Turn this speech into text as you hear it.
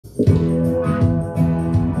Greetings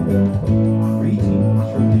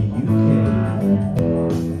from the UK.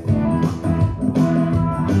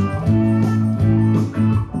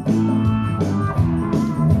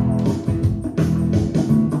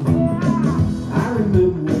 I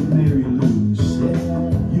remember when Mary Lou said,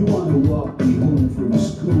 "You want to walk me home from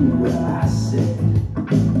school?" Well, I said,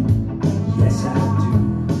 "Yes, I do."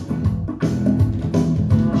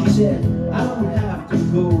 She said, "I don't have to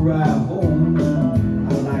go right home.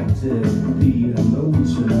 I'd like to be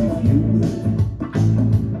lonesome if you would."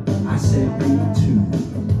 I said, "Me too."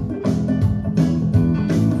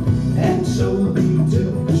 And so we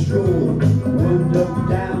took a stroll, went up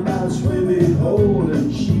down by the swimming hole,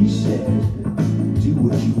 and she said, "Do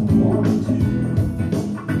what you want to."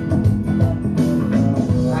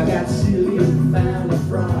 I got silly and found a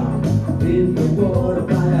frog in the water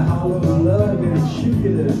by a hollow log, and shook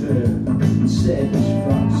it at her and said, "This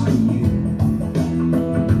frog's for you."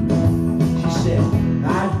 She said, "I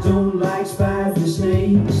don't like spiders and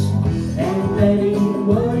snakes, and that ain't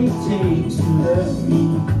what it takes to love me,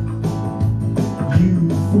 you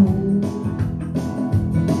fool."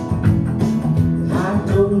 I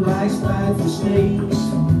don't like spiders and snakes,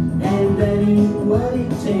 and that ain't what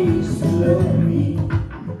it takes to love me,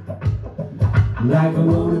 like I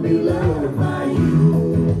wanna be loved by you.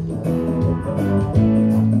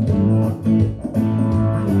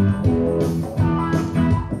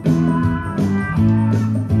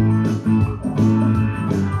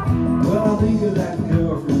 Well, I think of that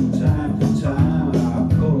girl from time to time. I'll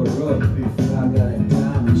call her up if I got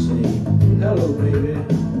time and say, "Hello, baby."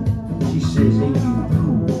 She says, "Ain't you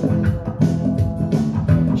cool?"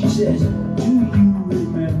 She says, "Do you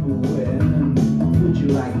remember when? Would you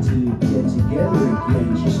like to get together again?"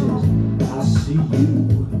 She says, "I'll see you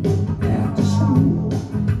after school."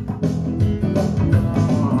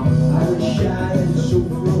 I was shy and so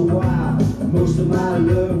for a while, most of my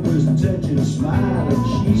love was touch and smile, and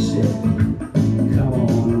she said, "Come on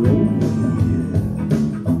over here."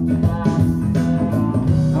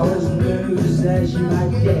 I was nervous as you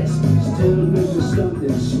might guess, still a little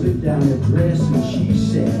something slipped down her dress, and she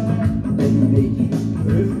said, "Let me make it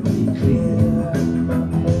perfectly clear."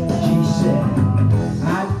 She said,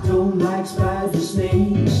 "I don't like spiders and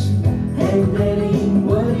snakes, and that ain't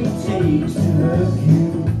what it takes to love you,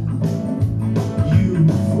 you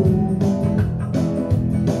fool."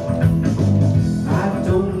 I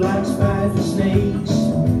don't like spiders and snakes,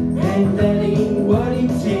 and that ain't what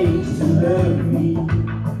it takes to love me,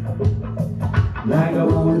 like I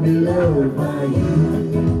wanna be loved by you.